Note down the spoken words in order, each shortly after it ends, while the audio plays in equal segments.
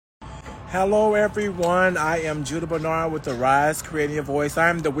Hello, everyone. I am Judah Bernard with The Rise, Creating Your Voice. I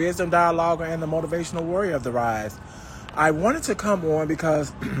am the wisdom dialoguer and the motivational warrior of The Rise. I wanted to come on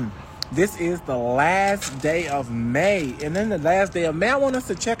because this is the last day of May. And then the last day of May, I want us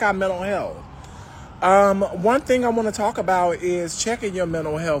to check our mental health. One thing I want to talk about is checking your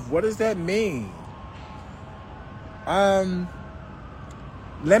mental health. What does that mean? Let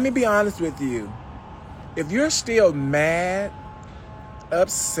me be honest with you. If you're still mad,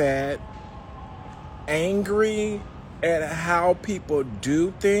 upset, angry at how people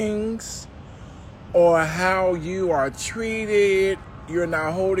do things or how you are treated, you're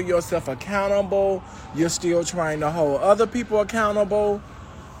not holding yourself accountable, you're still trying to hold other people accountable,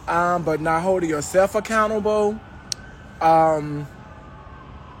 but not holding yourself accountable,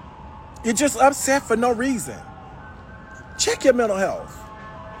 you're just upset for no reason. Check your mental health.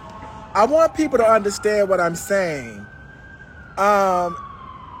 I want people to understand what I'm saying.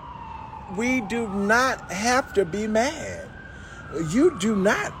 We do not have to be mad. You do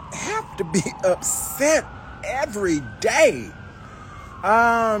not have to be upset every day.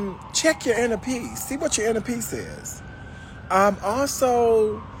 Check your inner peace. See what your inner peace is.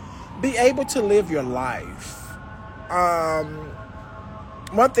 Also, be able to live your life.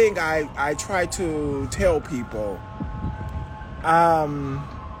 One thing I try to tell people,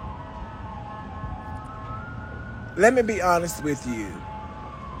 let me be honest with you.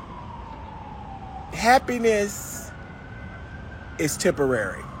 Happiness is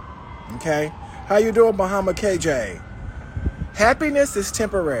temporary. Okay? How you doing, Muhammad KJ? Happiness is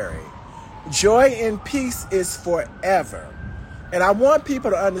temporary. Joy and peace is forever. And I want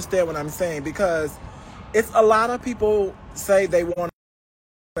people to understand what I'm saying because it's a lot of people say they want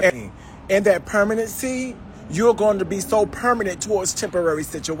to, and that permanency, you're going to be so permanent towards temporary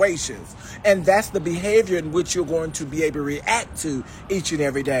situations. And that's the behavior in which you're going to be able to react to each and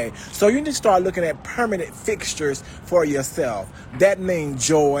every day. So you need to start looking at permanent fixtures for yourself. That means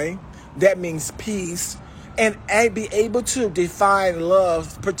joy. That means peace. And be able to define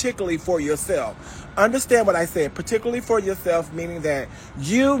love, particularly for yourself. Understand what I said, particularly for yourself, meaning that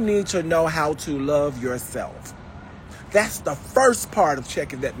you need to know how to love yourself. That's the first part of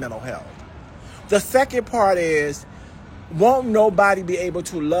checking that mental health. The second part is, won't nobody be able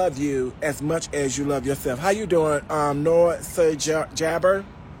to love you as much as you love yourself? How you doing, Noah Sir Jabber?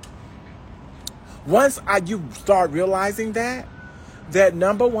 Once you start realizing that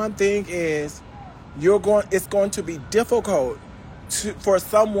number one thing is, it's going to be difficult for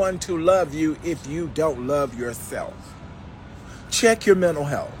someone to love you if you don't love yourself. Check your mental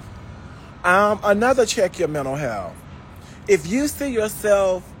health. Another check your mental health. If you see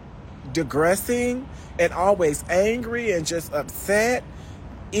yourself digressing and always angry and just upset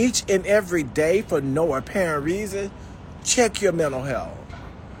each and every day for no apparent reason, check your mental health.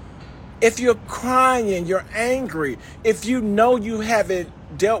 If you're crying, you're angry, if you know you haven't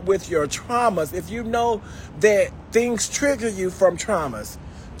dealt with your traumas, if you know that things trigger you from traumas,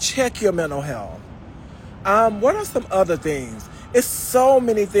 check your mental health. What are some other things? It's so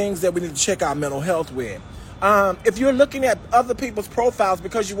many things that we need to check our mental health with. If you're looking at other people's profiles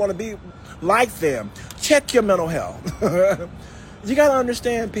because you want to be like them, check your mental health. You got to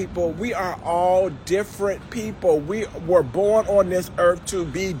understand, people, we are all different people. We were born on this earth to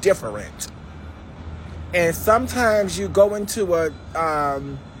be different. And sometimes you go into a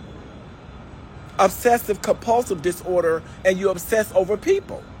obsessive compulsive disorder and you obsess over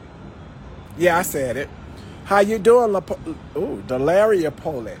people. Yeah, I said it. How you doing, Delaria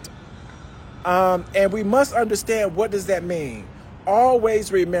Polet? And we must understand, what does that mean?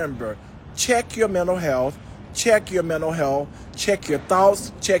 Always remember, check your mental health, check your mental health, check your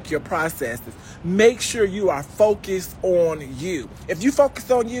thoughts, check your processes. Make sure you are focused on you. If you focus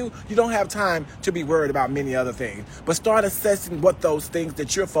on you, you don't have time to be worried about many other things. But start assessing what those things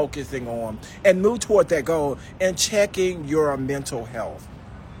that you're focusing on and move toward that goal and checking your mental health.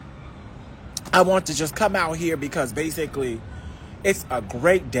 I want to just come out here because basically it's a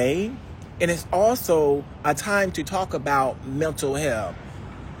great day. And it's also a time to talk about mental health.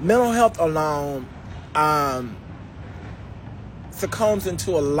 Mental health alone succumbs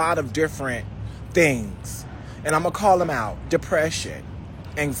into a lot of different things. And I'm going to call them out. Depression,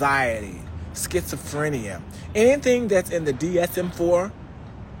 anxiety, schizophrenia. Anything that's in the DSM-4,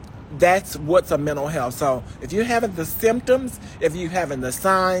 that's what's a mental health. So if you're having the symptoms, if you're having the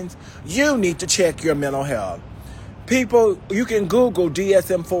signs, you need to check your mental health. People, you can Google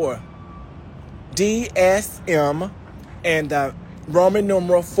DSM-4. DSM and the Roman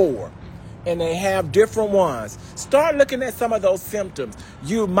numeral 4. And they have different ones. Start looking at some of those symptoms.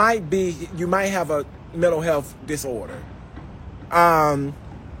 You might have a mental health disorder.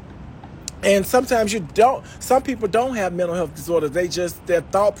 And sometimes some people don't have mental health disorders. Their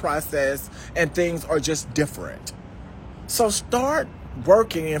thought process and things are just different. So start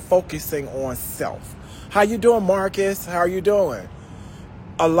working and focusing on self. How you doing, Marcus? How are you doing?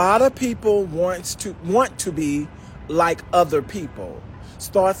 A lot of people want to be like other people.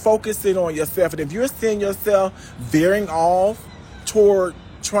 Start focusing on yourself. And if you're seeing yourself veering off toward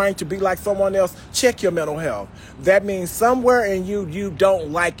trying to be like someone else, check your mental health. That means somewhere in you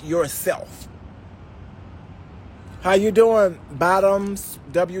don't like yourself. How you doing, Bottoms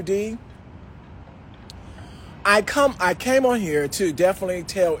WD? I came on here to definitely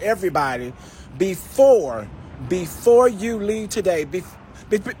tell everybody before you leave today,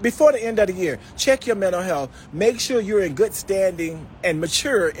 before the end of the year, check your mental health. Make sure you're in good standing and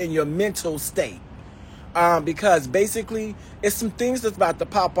mature in your mental state. Because basically, it's some things that's about to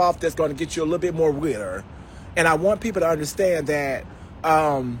pop off that's going to get you a little bit more weirder. And I want people to understand that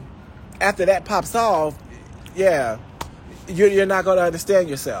after that pops off, yeah, you're not going to understand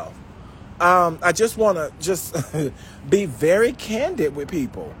yourself. I just want to be very candid with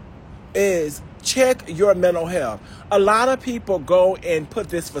people. Is check your mental health. A lot of people go and put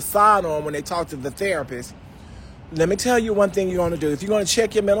this facade on when they talk to the therapist. Let me tell you one thing you're going to do. If you're going to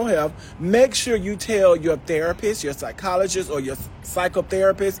check your mental health, make sure you tell your therapist, your psychologist, or your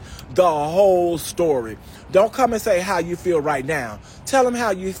psychotherapist the whole story. Don't come and say how you feel right now. Tell them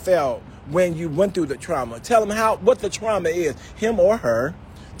how you felt when you went through the trauma. Tell them what the trauma is, him or her.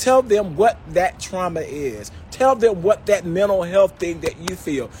 Tell them what that trauma is. Tell them what that mental health thing that you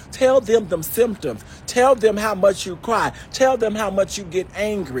feel. Tell them symptoms. Tell them how much you cry. Tell them how much you get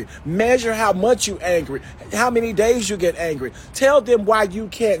angry. Measure how much you angry. How many days you get angry. Tell them why you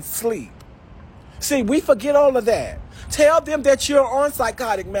can't sleep. See, we forget all of that. Tell them that you're on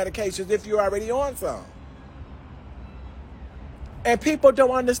psychotic medications if you're already on some. And people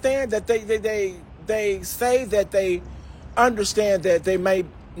don't understand that they say that they understand that they may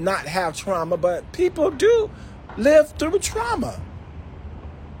not have trauma, but people do live through trauma.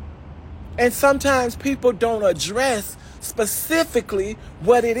 And sometimes people don't address specifically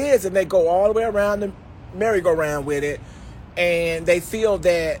what it is, and they go all the way around the merry-go-round with it, and they feel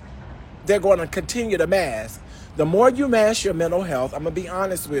that they're going to continue to mask. The more you mask your mental health, I'm going to be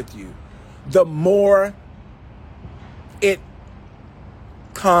honest with you, the more it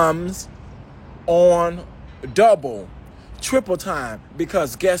comes on double, triple time,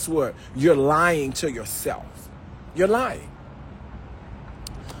 because guess what? You're lying to yourself. You're lying.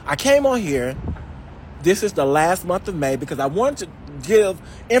 I came on here. This is the last month of May because I wanted to give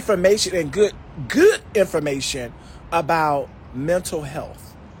information and good information about mental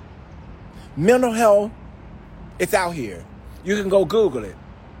health. Mental health, it's out here. You can go Google it.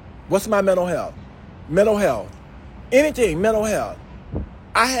 What's my mental health? Mental health. Anything, mental health.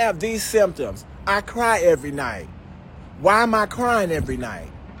 I have these symptoms. I cry every night. Why am I crying every night?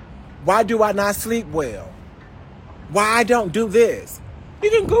 Why do I not sleep well? Why I don't do this? You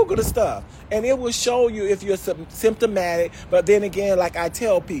can Google the stuff and it will show you if you're symptomatic. But then again, like I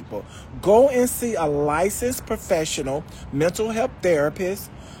tell people, go and see a licensed professional mental health therapist,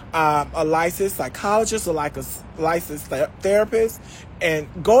 a licensed psychologist, or like a licensed therapist, and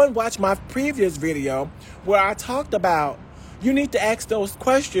go and watch my previous video where I talked about you need to ask those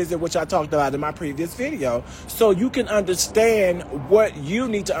questions in which I talked about in my previous video so you can understand what you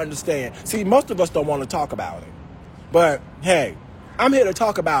need to understand. See, most of us don't want to talk about it. But, hey, I'm here to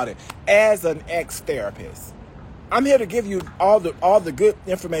talk about it as an ex-therapist. I'm here to give you all the good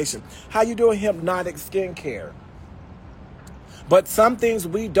information. How you doing hypnotic skincare? But some things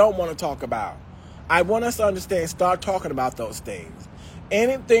we don't want to talk about. I want us to understand, start talking about those things.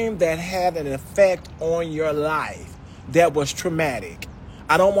 Anything that had an effect on your life that was traumatic.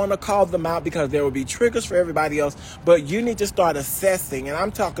 I don't want to call them out because there will be triggers for everybody else, but you need to start assessing, and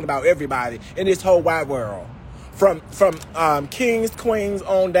I'm talking about everybody in this whole wide world. From kings, queens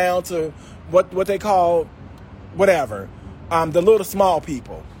on down to what they call whatever, the little small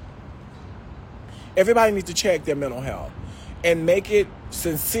people. Everybody needs to check their mental health and make it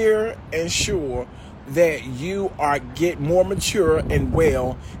sincere and sure that you get more mature and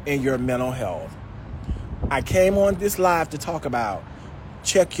well in your mental health. I came on this live to talk about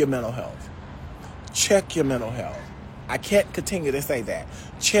check your mental health. Check your mental health. I can't continue to say that.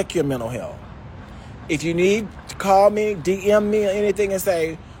 Check your mental health. If you need to call me, DM me or anything and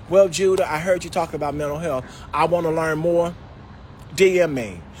say, well, Judah, I heard you talking about mental health. I want to learn more. DM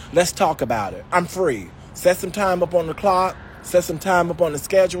me. Let's talk about it. I'm free. Set some time up on the clock. Set some time up on the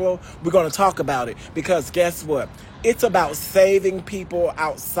schedule. We're going to talk about it because guess what? It's about saving people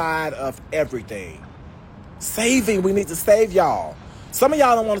outside of everything. We need to save y'all. Some of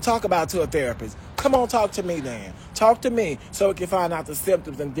y'all don't want to talk about it to a therapist. Come on, talk to me then. Talk to me so we can find out the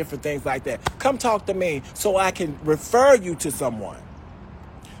symptoms and different things like that. Come talk to me so I can refer you to someone.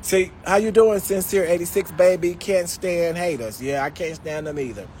 See, how you doing, Sincere 86 baby? Can't stand haters. Yeah, I can't stand them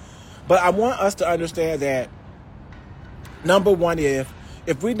either. But I want us to understand that, number one, if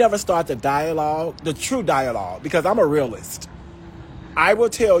we never start the dialogue, the true dialogue, because I'm a realist, I will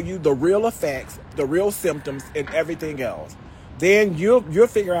tell you the real effects, the real symptoms, and everything else. Then you'll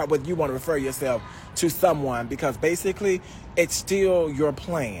figure out whether you want to refer yourself to someone, because basically it's still your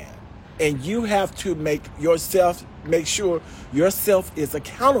plan. And you have to make sure yourself is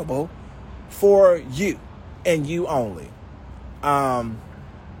accountable for you and you only.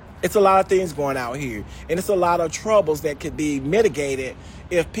 It's a lot of things going out here, and it's a lot of troubles that could be mitigated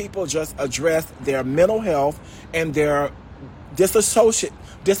if people just address their mental health and their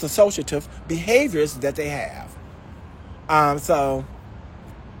dissociative behaviors that they have. So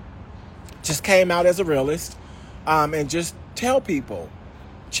just came out as a realist, and just tell people,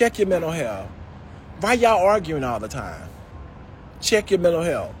 check your mental health. Why y'all arguing all the time? Check your mental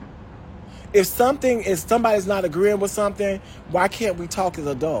health. If somebody's not agreeing with something, why can't we talk as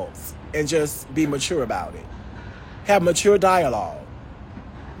adults and just be mature about it? Have mature dialogue.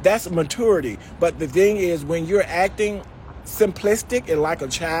 That's maturity. But the thing is, when you're acting simplistic and like a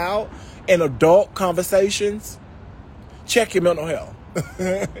child in adult conversations, check your mental health.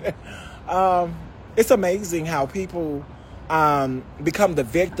 It's amazing how people become the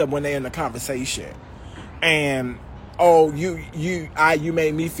victim when they're in a conversation. And you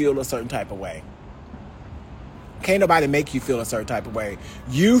made me feel a certain type of way. Can't nobody make you feel a certain type of way.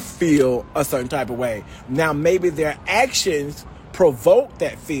 You feel a certain type of way. Now, maybe their actions provoke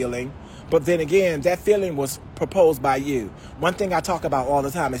that feeling, but then again, that feeling was proposed by you. One thing I talk about all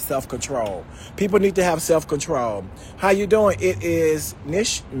the time is self-control. People need to have self-control. How you doing? It is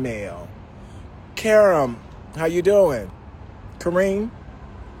Nishmael. Karam, how you doing? Kareem?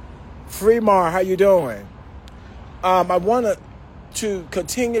 Freemar, how you doing? I want to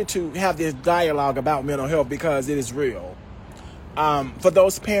continue to have this dialogue about mental health because it is real. For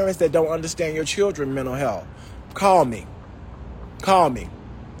those parents that don't understand your children's mental health, call me.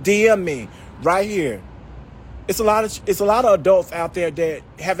 DM me right here. It's a lot of adults out there that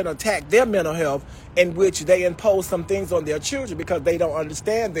haven't attacked their mental health, in which they impose some things on their children because they don't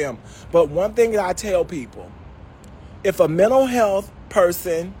understand them. But one thing that I tell people, if a mental health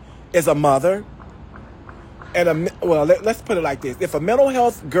person is a mother, let's put it like this. If a mental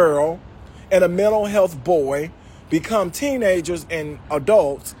health girl and a mental health boy become teenagers and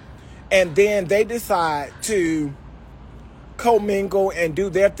adults, and then they decide to commingle and do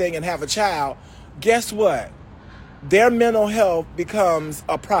their thing and have a child, guess what? Their mental health becomes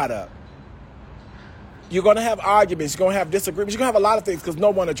a product. You're going to have arguments. You're going to have disagreements. You're going to have a lot of things because no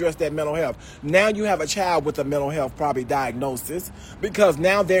one addressed that mental health. Now you have a child with a mental health probably diagnosis because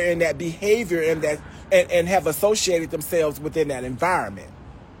now they're in that behavior and have associated themselves within that environment.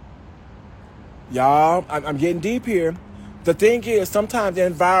 Y'all, I'm getting deep here. The thing is, sometimes the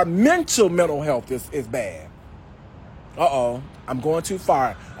environmental mental health is bad. I'm going too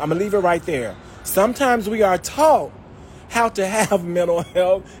far. I'm going to leave it right there. Sometimes we are taught how to have mental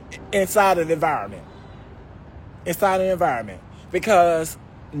health inside an environment. Because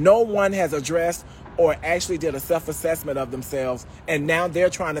no one has addressed or actually did a self-assessment of themselves, and now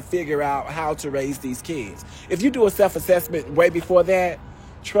they're trying to figure out how to raise these kids. If you do a self-assessment way before that,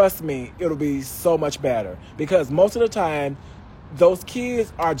 trust me, it'll be so much better. Because most of the time, those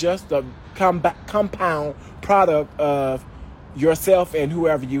kids are just a compound product of yourself and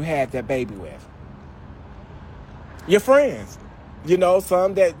whoever you had that baby with. Your friends.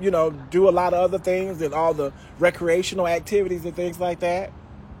 Some that, do a lot of other things and all the recreational activities and things like that.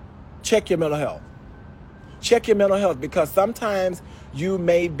 Check your mental health. Check your mental health because sometimes you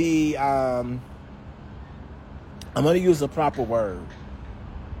may be, I'm going to use the proper word.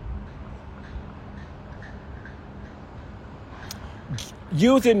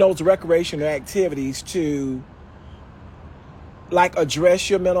 Using those recreational activities to, address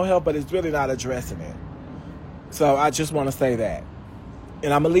your mental health, but it's really not addressing it. So I just want to say that.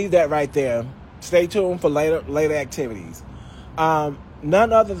 And I'm going to leave that right there. Stay tuned for later activities. None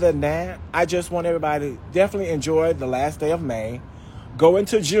other than that, I just want everybody to definitely enjoy the last day of May. Go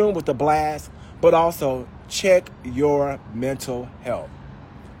into June with the blast, but also check your mental health.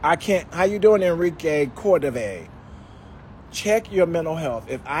 How you doing, Enrique Cordova? Check your mental health.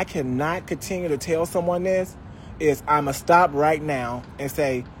 If I cannot continue to tell someone this, I'm going to stop right now and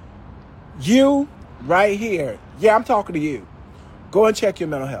say, you right here, yeah, I'm talking to you. Go and check your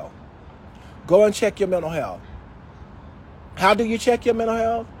mental health. Go and check your mental health. How do you check your mental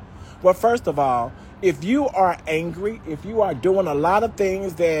health? Well, first of all, if you are angry, if you are doing a lot of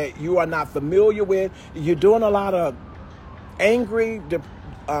things that you are not familiar with, you're doing a lot of angry,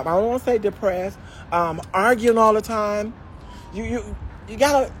 I don't want to say depressed, arguing all the time, you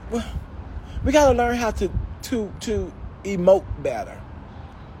gotta, we gotta learn how to emote better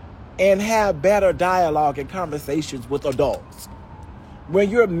and have better dialogue and conversations with adults. When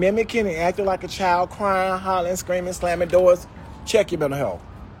you're mimicking and acting like a child, crying, hollering, screaming, slamming doors, check your mental health.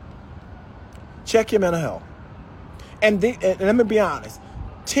 Check your mental health. And let me be honest,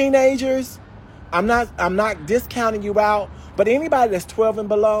 teenagers, I'm not discounting you out, but anybody that's 12 and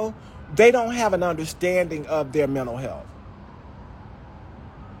below, they don't have an understanding of their mental health.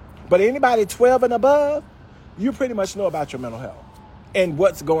 But anybody 12 and above, you pretty much know about your mental health and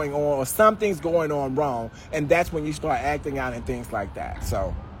what's going on, or something's going on wrong, and that's when you start acting out and things like that.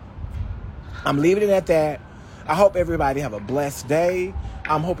 So I'm leaving it at that. I hope everybody have a blessed day.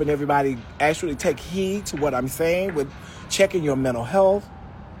 I'm hoping everybody actually take heed to what I'm saying with checking your mental health.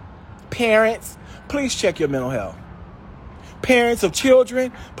 Parents, please check your mental health. Parents of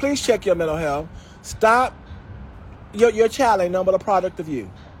children, please check your mental health. Stop. Your child ain't nothing but a product of you.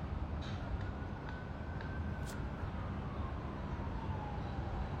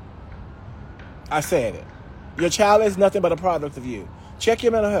 I said it. Your child is nothing but a product of you. Check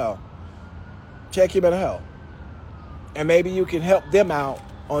your mental health. Check your mental health. And maybe you can help them out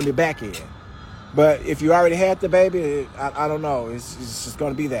on the back end. But if you already had the baby, I don't know. It's just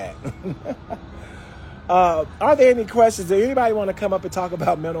going to be that. Are there any questions? Does anybody want to come up and talk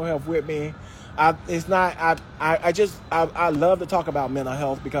about mental health with me? I love to talk about mental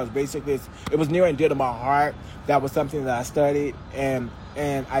health because basically it was near and dear to my heart. That was something that I studied. And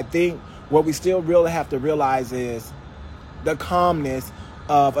I think what we still really have to realize is the calmness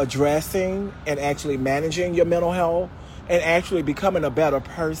of addressing and actually managing your mental health and actually becoming a better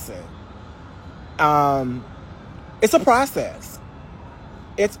person. It's a process.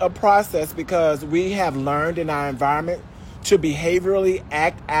 It's a process because we have learned in our environment to behaviorally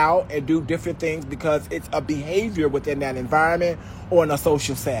act out and do different things because it's a behavior within that environment or in a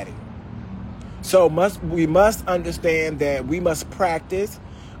social setting. So we must understand that we must practice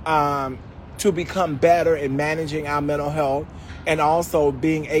to become better in managing our mental health and also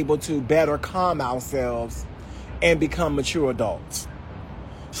being able to better calm ourselves and become mature adults.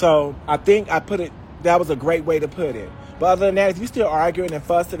 So I think that was a great way to put it. But other than that, if you're still arguing and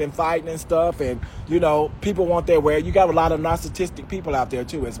fussing and fighting and stuff and, people want their way, you got a lot of narcissistic people out there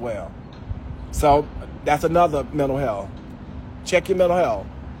too as well. So that's another mental health. Check your mental health.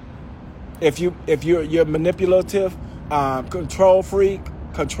 If you're manipulative, control freak,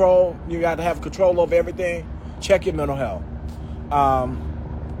 you got to have control over everything, check your mental health.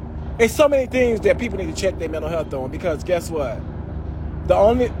 There's so many things that people need to check their mental health on because guess what? The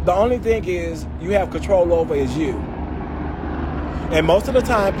only thing is you have control over is you. And most of the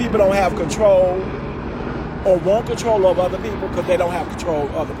time, people don't have control or want control over other people because they don't have control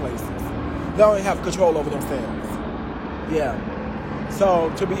of other places. They don't have control over themselves. Yeah. So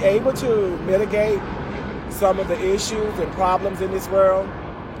to be able to mitigate some of the issues and problems in this world,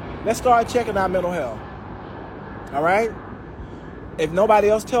 let's start checking our mental health. All right? If nobody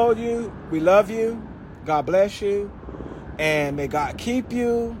else told you, we love you. God bless you. And may God keep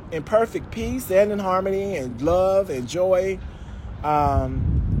you in perfect peace and in harmony and love and joy.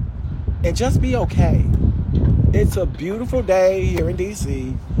 And just be okay. It's a beautiful day here in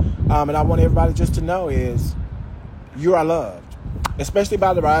D.C. And I want everybody just to know is you are loved, especially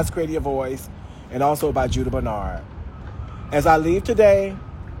by the Rise Create Your Voice and also by Judah Bernard. As I leave today,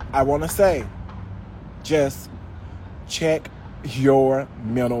 I want to say, just check your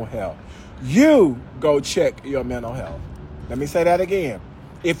mental health. You go check your mental health. Let me say that again.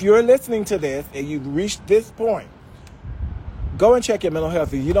 If you're listening to this and you've reached this point, go and check your mental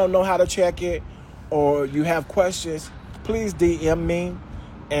health. If you don't know how to check it or you have questions, please DM me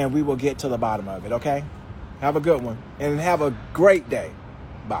and we will get to the bottom of it, okay? Have a good one and have a great day.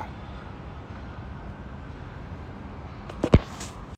 Bye.